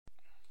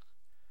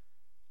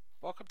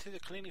Welcome to the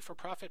Cleaning for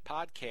Profit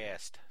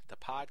podcast, the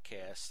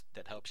podcast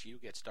that helps you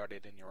get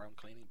started in your own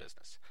cleaning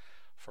business.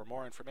 For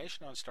more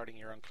information on starting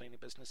your own cleaning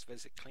business,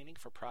 visit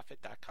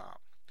cleaningforprofit.com.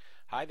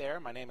 Hi there,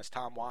 my name is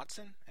Tom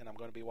Watson, and I'm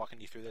going to be walking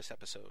you through this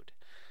episode.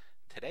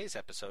 Today's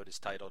episode is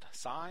titled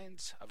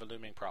Signs of a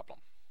Looming Problem.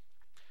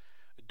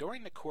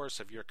 During the course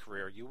of your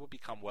career, you will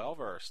become well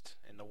versed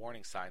in the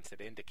warning signs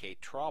that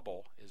indicate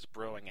trouble is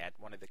brewing at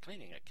one of the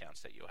cleaning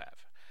accounts that you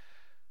have.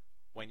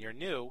 When you're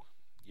new,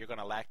 you're going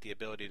to lack the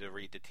ability to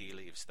read the tea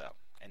leaves, though,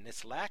 and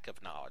this lack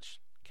of knowledge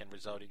can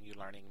result in you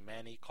learning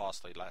many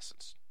costly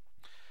lessons.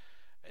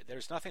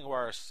 There's nothing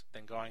worse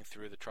than going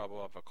through the trouble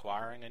of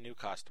acquiring a new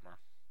customer,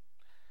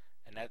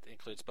 and that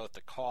includes both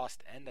the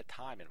cost and the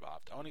time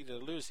involved, only to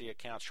lose the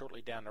account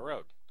shortly down the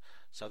road.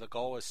 So the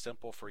goal is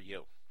simple for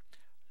you.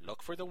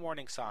 Look for the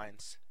warning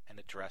signs and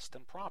address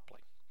them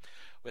promptly.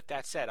 With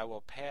that said, I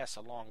will pass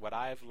along what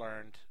I've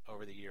learned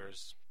over the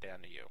years down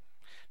to you.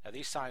 Now,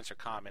 these signs are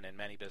common in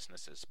many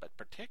businesses, but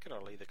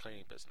particularly the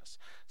cleaning business.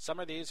 Some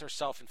of these are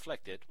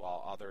self-inflicted,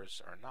 while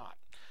others are not.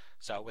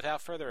 So,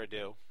 without further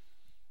ado,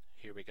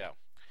 here we go.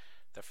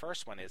 The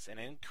first one is an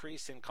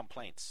increase in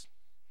complaints.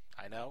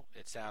 I know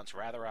it sounds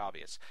rather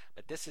obvious,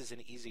 but this is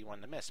an easy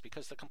one to miss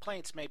because the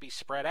complaints may be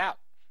spread out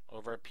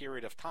over a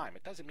period of time.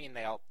 It doesn't mean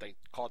they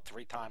called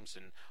 3 times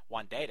in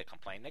one day to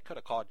complain. They could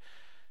have called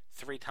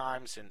 3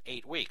 times in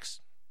 8 weeks,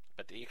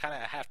 but you kind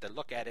of have to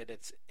look at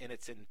it in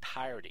its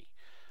entirety.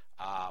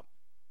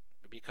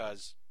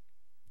 Because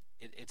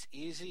it's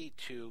easy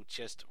to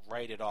just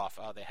write it off.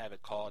 Oh, they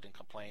haven't called and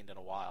complained in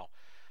a while,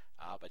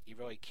 but you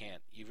really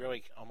can't. You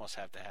really almost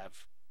have to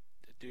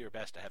do your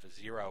best to have a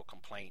 0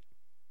 complaint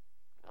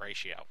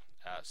ratio,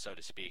 so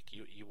to speak.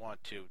 You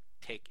want to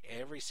take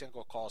every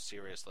single call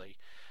seriously,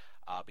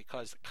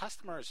 because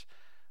customers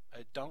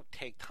don't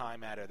take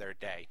time out of their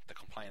day to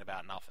complain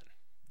about nothing.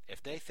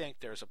 If they think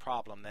there's a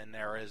problem, then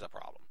there is a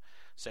problem.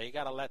 So you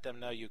got to let them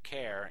know you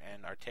care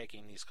and are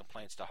taking these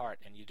complaints to heart,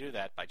 and you do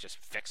that by just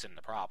fixing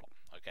the problem.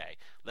 Okay,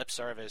 lip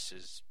service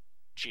is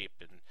cheap,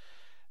 and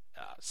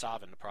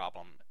solving the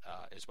problem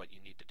is what you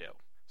need to do.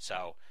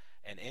 So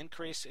an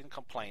increase in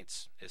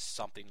complaints is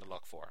something to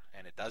look for,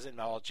 and it doesn't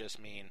all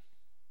just mean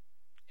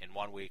in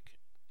 1 week.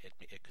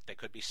 They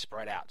could be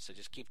spread out. So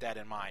just keep that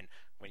in mind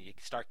when you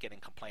start getting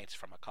complaints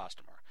from a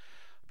customer,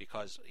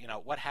 because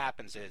what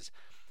happens is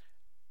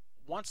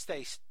once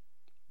they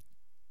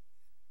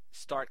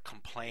start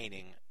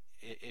complaining,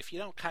 if you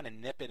don't kind of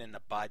nip it in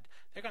the bud,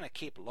 they're going to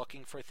keep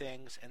looking for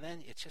things, and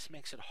then it just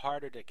makes it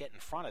harder to get in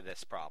front of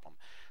this problem.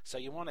 So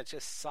you want to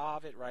just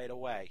solve it right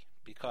away,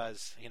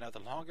 because the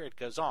longer it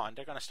goes on,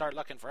 they're going to start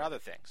looking for other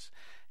things,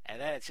 and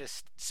then it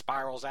just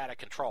spirals out of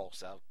control.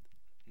 So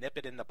nip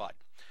it in the bud.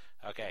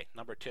 Okay,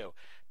 number 2,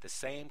 the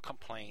same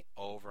complaint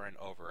over and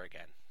over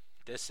again.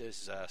 This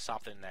is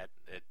something that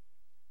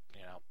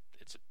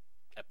it's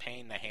a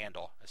pain to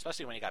handle,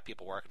 especially when you got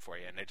people working for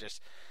you, and they're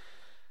just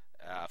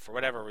for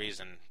whatever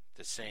reason,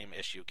 the same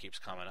issue keeps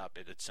coming up.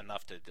 It's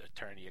enough to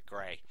turn you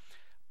gray.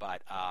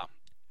 But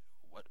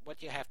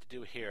what you have to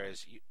do here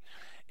is,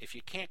 if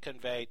you can't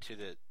convey to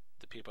the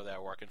people that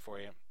are working for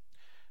you,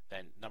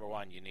 then number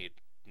 1, you need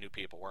new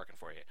people working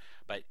for you.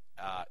 But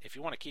if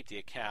you want to keep the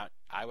account,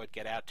 I would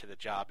get out to the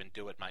job and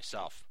do it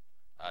myself,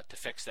 to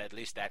fix at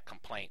least that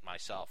complaint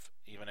myself,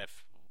 even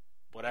if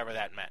whatever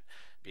that meant.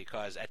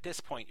 Because at this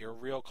point, you're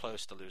real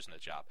close to losing the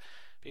job.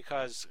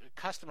 Because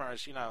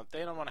customers,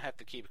 they don't want to have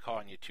to keep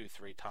calling you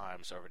 2-3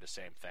 times over the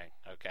same thing,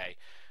 okay?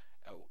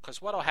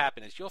 Because what will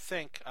happen is you'll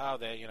think, oh,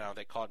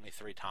 they called me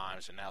 3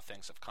 times and now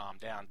things have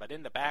calmed down. But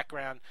in the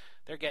background,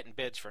 they're getting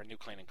bids for a new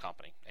cleaning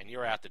company, and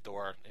you're out the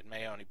door. It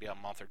may only be a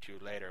month or 2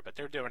 later, but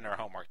they're doing their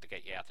homework to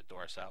get you out the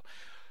door. So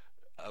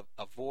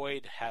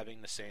avoid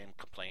having the same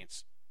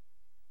complaints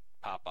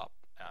pop up.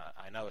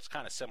 I know it's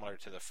kind of similar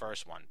to the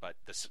first one, but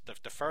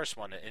the first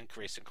one, the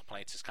increase in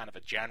complaints, is kind of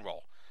a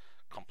general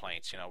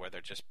complaints, where they're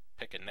just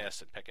picking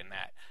this and picking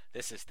that.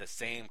 This is the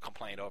same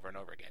complaint over and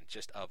over again.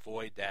 Just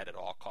avoid that at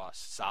all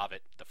costs. Solve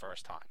it the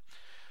first time.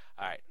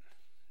 All right,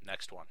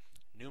 next one.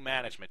 New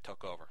management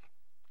took over.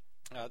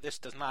 This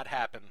does not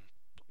happen,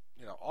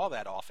 all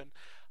that often,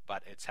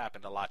 but it's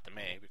happened a lot to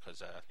me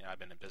because I've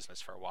been in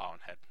business for a while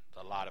and had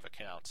a lot of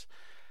accounts.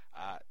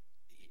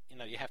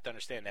 You have to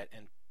understand that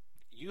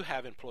you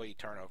have employee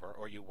turnover,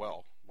 or you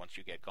will once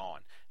you get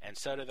going, and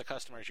so do the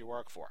customers you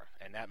work for,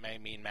 and that may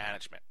mean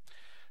management.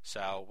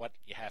 So what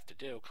you have to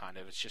do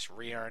is just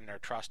re-earn their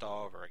trust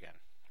all over again.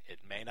 It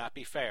may not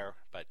be fair,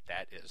 but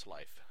that is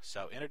life.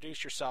 So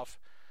introduce yourself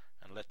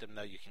and let them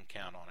know you can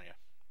count on you.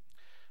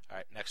 All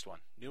right, next one.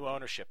 New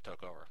ownership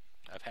took over.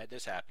 I've had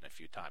this happen a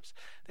few times.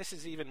 This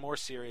is even more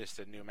serious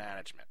than new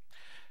management,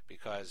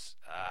 because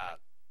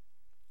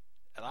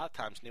a lot of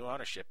times new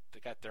ownership,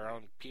 they got their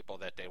own people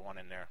that they want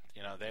in there.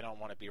 They don't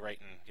want to be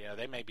writing,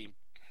 they may be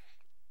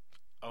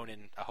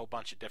owning a whole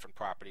bunch of different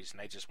properties, and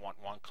they just want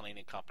one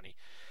cleaning company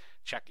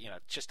check,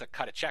 just to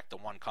cut a check to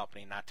one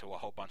company, not to a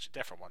whole bunch of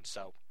different ones.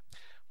 So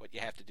what you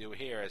have to do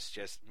here is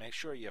just make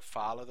sure you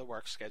follow the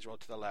work schedule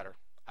to the letter.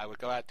 I would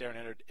go out there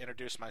and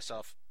introduce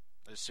myself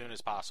as soon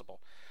as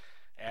possible,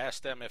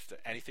 Ask them if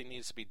anything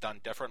needs to be done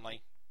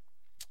differently,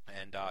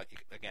 and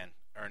again,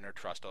 earn their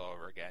trust all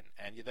over again.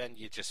 And then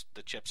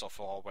the chips will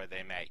fall where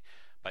they may.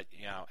 But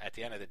at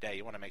the end of the day,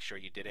 you want to make sure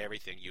you did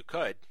everything you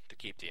could to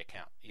keep the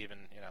account. Even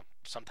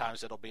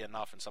sometimes it'll be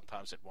enough, and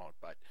sometimes it won't.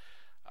 But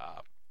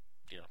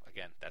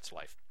again, that's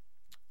life.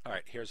 All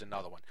right, here's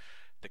another one.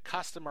 The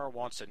customer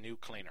wants a new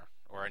cleaner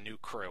or a new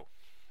crew.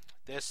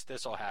 This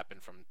will happen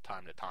from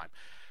time to time.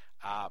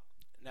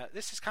 Now,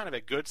 this is kind of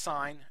a good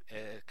sign.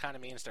 It kind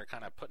of means they're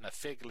kind of putting a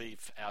fig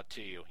leaf out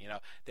to you.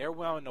 They're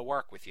willing to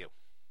work with you.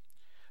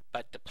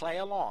 But to play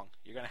along,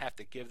 you're going to have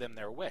to give them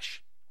their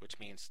wish, which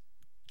means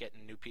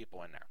getting new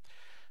people in there.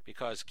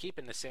 Because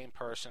keeping the same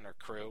person or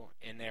crew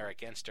in there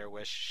against their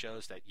wish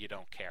shows that you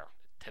don't care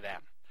to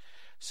them.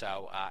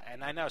 So,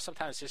 and I know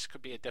sometimes this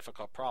could be a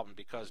difficult problem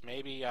because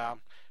maybe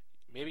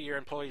your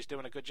employee's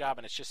doing a good job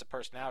and it's just a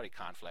personality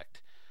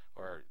conflict,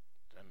 or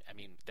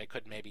they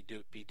could maybe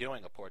be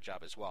doing a poor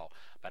job as well.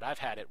 But I've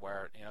had it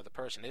where the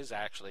person is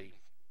actually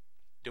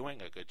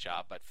doing a good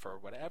job, but for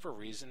whatever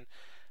reason,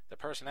 the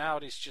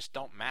personalities just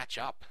don't match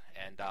up.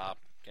 And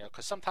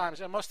because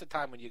sometimes, most of the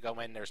time when you go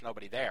in, there's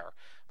nobody there.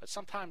 But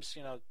sometimes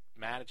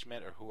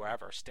management or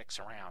whoever sticks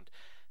around,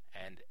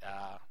 and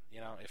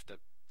if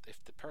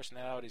the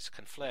personalities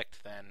conflict,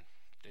 then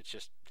it's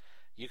just,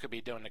 you could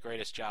be doing the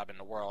greatest job in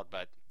the world,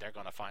 but they're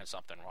going to find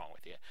something wrong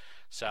with you.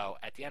 So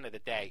at the end of the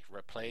day,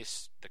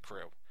 replace the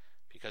crew.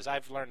 Because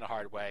I've learned the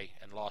hard way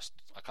and lost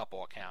a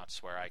couple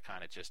accounts where I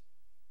kind of just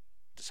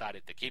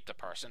decided to keep the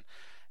person,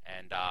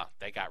 and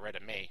they got rid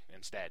of me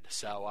instead.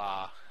 So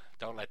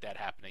don't let that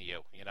happen to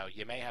you.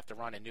 You may have to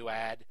run a new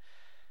ad,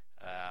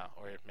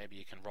 or maybe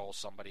you can roll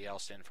somebody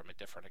else in from a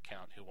different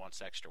account who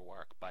wants extra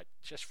work, but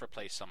just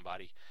replace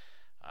somebody.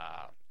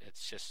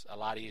 It's just a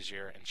lot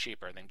easier and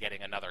cheaper than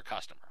getting another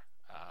customer.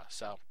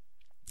 So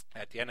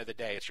at the end of the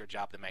day, it's your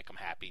job to make them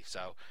happy.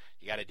 So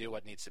you got to do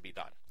what needs to be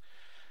done.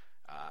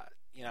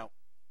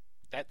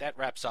 That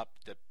wraps up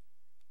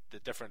the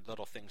different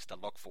little things to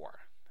look for.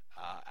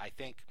 I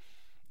think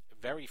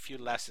very few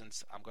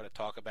lessons I'm going to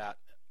talk about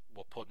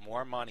will put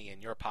more money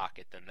in your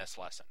pocket than this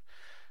lesson.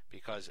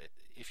 Because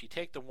if you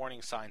take the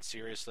warning signs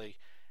seriously,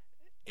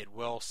 it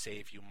will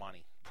save you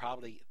money.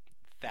 Probably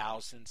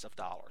thousands of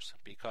dollars.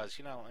 Because,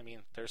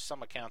 there's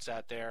some accounts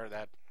out there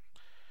that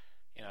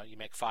you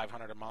make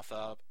 $500 a month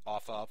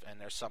off of, and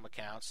there's some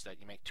accounts that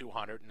you make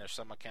 $200, and there's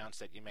some accounts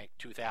that you make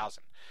 $2,000.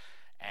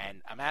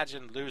 And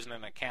imagine losing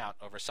an account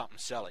over something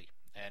silly.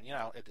 And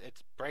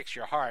it breaks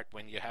your heart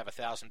when you have a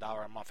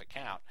 $1,000 a month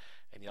account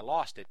and you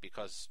lost it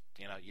because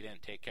you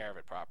didn't take care of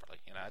it properly.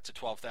 It's a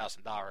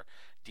 $12,000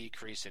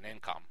 decrease in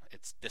income.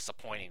 It's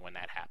disappointing when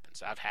that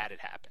happens. I've had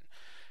it happen,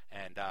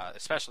 and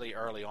especially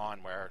early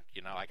on where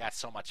I got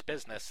so much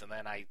business, and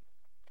then I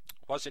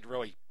wasn't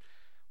really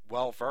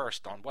well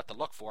versed on what to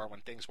look for when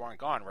things weren't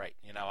going right.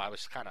 I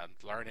was kind of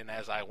learning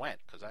as I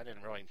went because I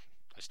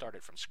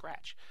started from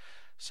scratch.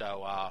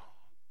 So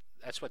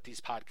that's what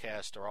these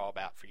podcasts are all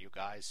about for you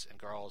guys and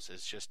girls,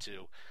 is just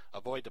to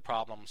avoid the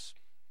problems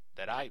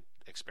that I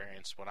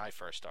experienced when I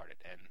first started.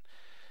 And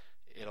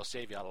it'll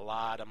save you a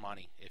lot of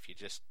money if you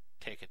just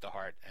take it to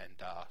heart and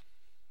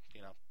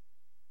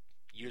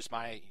use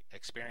my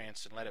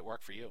experience and let it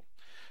work for you.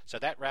 So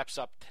that wraps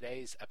up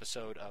today's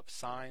episode of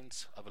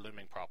Signs of a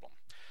Looming Problem.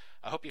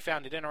 I hope you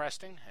found it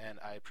interesting, and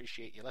I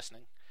appreciate you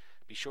listening.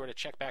 Be sure to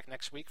check back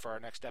next week for our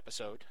next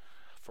episode.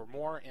 For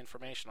more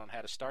information on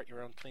how to start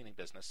your own cleaning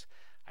business,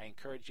 I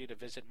encourage you to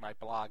visit my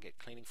blog at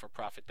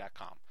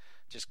cleaningforprofit.com.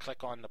 Just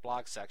click on the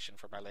blog section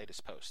for my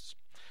latest posts.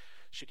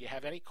 Should you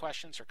have any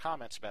questions or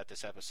comments about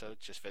this episode,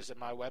 just visit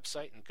my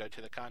website and go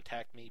to the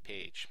Contact Me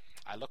page.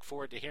 I look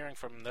forward to hearing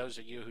from those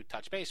of you who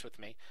touch base with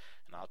me,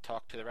 and I'll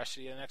talk to the rest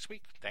of you next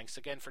week. Thanks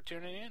again for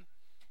tuning in.